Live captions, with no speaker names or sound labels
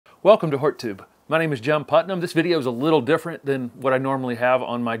Welcome to HortTube. My name is John Putnam. This video is a little different than what I normally have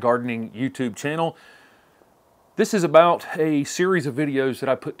on my gardening YouTube channel. This is about a series of videos that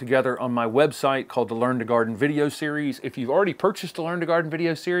I put together on my website called the Learn to Garden video series. If you've already purchased the Learn to Garden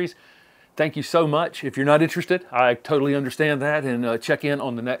video series, thank you so much. If you're not interested, I totally understand that, and check in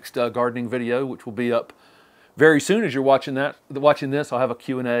on the next gardening video, which will be up very soon. As you're watching this, I'll have a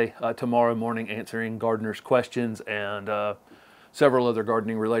Q&A tomorrow morning answering gardeners' questions and several other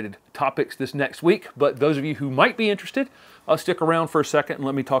gardening related topics this next week. But those of you who might be interested, stick around for a second and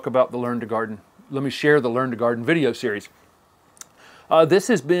let me talk about the Learn to Garden. Let me share the Learn to Garden video series. This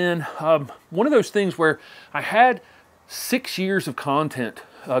has been one of those things where I had 6 years of content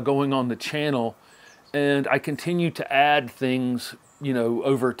going on the channel, and I continue to add things, you know,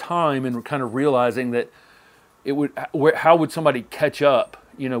 over time, and kind of realizing that how would somebody catch up,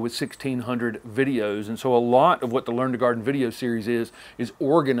 you know, with 1,600 videos. And so a lot of what the Learn to Garden video series is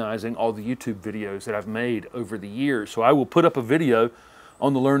organizing all the YouTube videos that I've made over the years. So I will put up a video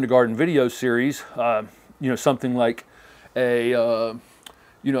on the Learn to Garden video series, you know, something like a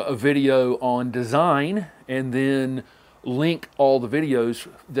video on design, and then link all the videos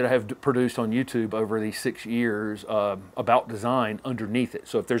that I have produced on YouTube over these 6 years about design underneath it.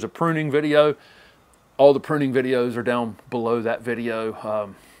 So if there's a pruning video, all the pruning videos are down below that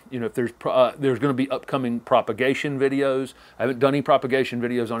video. You know, if there's going to be upcoming propagation videos. I haven't done any propagation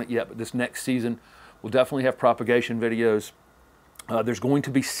videos on it yet, but this next season we'll definitely have propagation videos. There's going to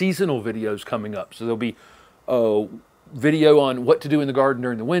be seasonal videos coming up. So there'll be a video on what to do in the garden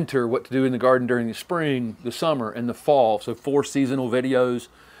during the winter, what to do in the garden during the spring, the summer, and the fall. So 4 seasonal videos.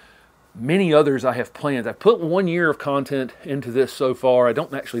 Many others I have planned. I've put 1 year of content into this so far. I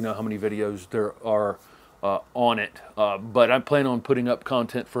don't actually know how many videos there are on it, but I plan on putting up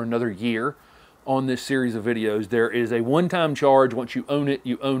content for another year on this series of videos. There is a one-time charge. Once you own it,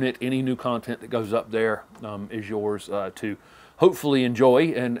 you own it. Any new content that goes up there is yours to hopefully enjoy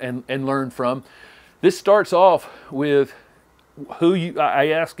and learn from. This starts off with I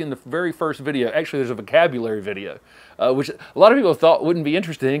asked in the very first video. Actually, there's a vocabulary video, which a lot of people thought wouldn't be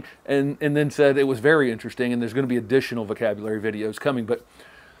interesting, and then said it was very interesting, and there's going to be additional vocabulary videos coming. But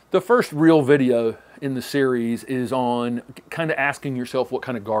the first real video in the series is on kind of asking yourself what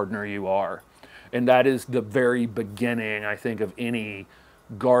kind of gardener you are. And that is the very beginning, I think, of any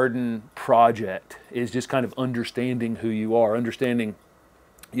garden project, is just kind of understanding who you are, understanding,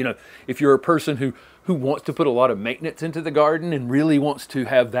 you know, if you're a person who wants to put a lot of maintenance into the garden and really wants to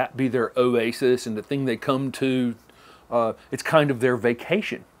have that be their oasis and the thing they come to, it's kind of their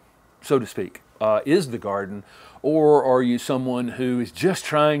vacation, so to speak, is the garden. Or are you someone who is just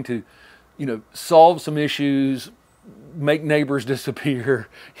trying to, you know, solve some issues, make neighbors disappear,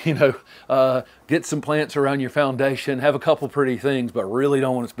 you know, get some plants around your foundation, have a couple pretty things, but really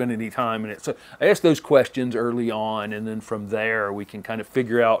don't want to spend any time in it. So I ask those questions early on, and then from there we can kind of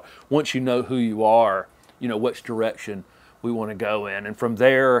figure out, once you know who you are, you know, which direction we want to go in. And from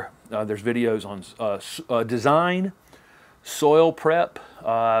there, there's videos on design, soil prep,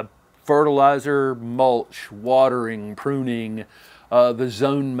 fertilizer, mulch, watering, pruning, the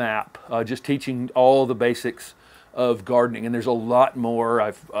zone map, just teaching all the basics of gardening. And there's a lot more.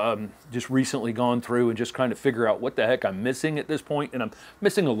 I've just recently gone through and just trying to figure out what the heck I'm missing at this point, and I'm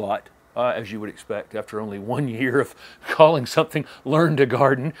missing a lot, as you would expect after only 1 year of calling something Learn to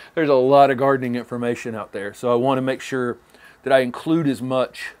Garden. There's a lot of gardening information out there, so I want to make sure that I include as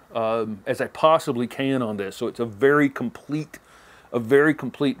much as I possibly can on this. So it's a very complete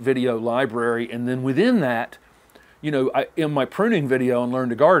video library. And then within that, you know, in my pruning video on Learn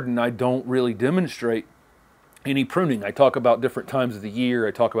to Garden, I don't really demonstrate any pruning. I talk about different times of the year.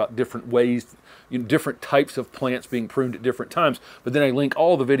 I talk about different ways, you know, different types of plants being pruned at different times. But then I link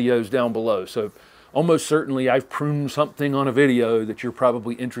all the videos down below. So almost certainly I've pruned something on a video that you're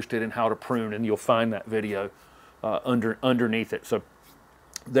probably interested in how to prune, and you'll find that video underneath it. So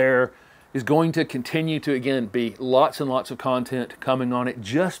there is going to continue to, again, be lots and lots of content coming on it.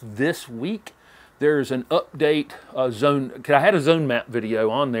 Just this week, there's an update zone. I had a zone map video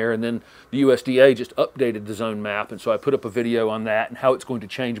on there, and then the USDA just updated the zone map, and so I put up a video on that and how it's going to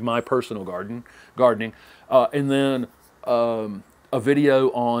change my personal gardening, and then a video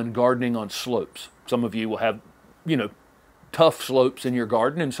on gardening on slopes. Some of you will have, you know, tough slopes in your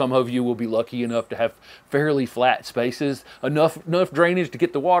garden, and some of you will be lucky enough to have fairly flat spaces, enough drainage to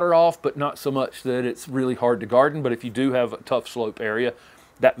get the water off, but not so much that it's really hard to garden. But if you do have a tough slope area,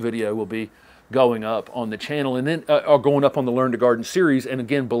 that video will be going up on the channel, and then are going up on the Learn to Garden series. And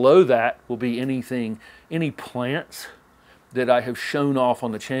again, below that will be any plants that I have shown off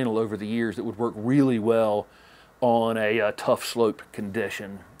on the channel over the years that would work really well on a tough slope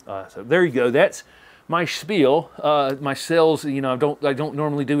condition. So there you go. That's my spiel. My sales, you know, I don't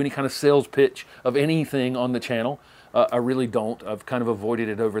normally do any kind of sales pitch of anything on the channel. I really don't. I've kind of avoided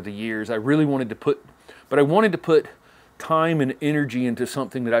it over the years. I really wanted to put time and energy into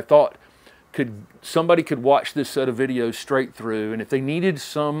something that I thought somebody could watch this set of videos straight through, and if they needed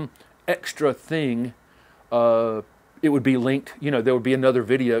some extra thing, it would be linked. You know, there would be other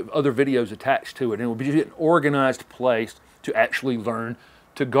videos attached to it, and it would be an organized place to actually learn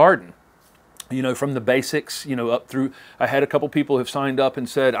to garden. You know, from the basics, you know, up through. I had a couple people have signed up and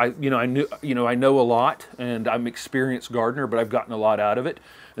said, I know a lot, and I'm an experienced gardener, but I've gotten a lot out of it.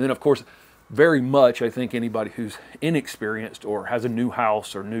 And then, of course, very much, I think anybody who's inexperienced or has a new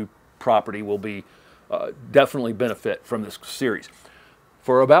house or new property will be definitely benefit from this series.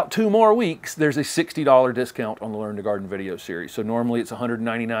 For about 2 more weeks, there's a $60 discount on the Learn to Garden video series. So normally it's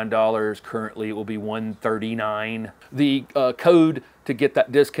 $199. Currently it will be $139. The code to get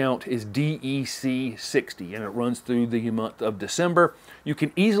that discount is DEC60, and it runs through the month of December. You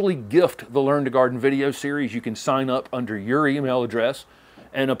can easily gift the Learn to Garden video series. You can sign up under your email address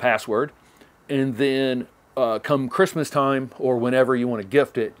and a password, and then come Christmas time or whenever you want to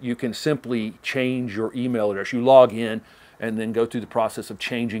gift it, you can simply change your email address. You log in and then go through the process of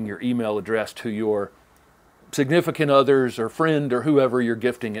changing your email address to your significant others or friend or whoever you're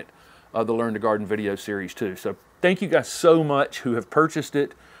gifting it the Learn to Garden video series to. So thank you guys so much who have purchased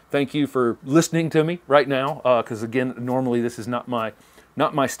it. Thank you for listening to me right now, because again, normally this is not my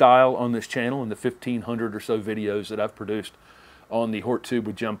style on this channel and the 1,500 or so videos that I've produced on the HortTube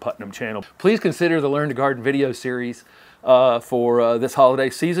with Jim Putnam channel. Please consider the Learn to Garden video series for this holiday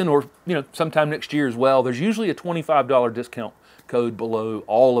season, or sometime next year as well. There's usually a $25 discount code below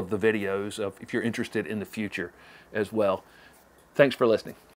all of the videos if you're interested in the future as well. Thanks for listening.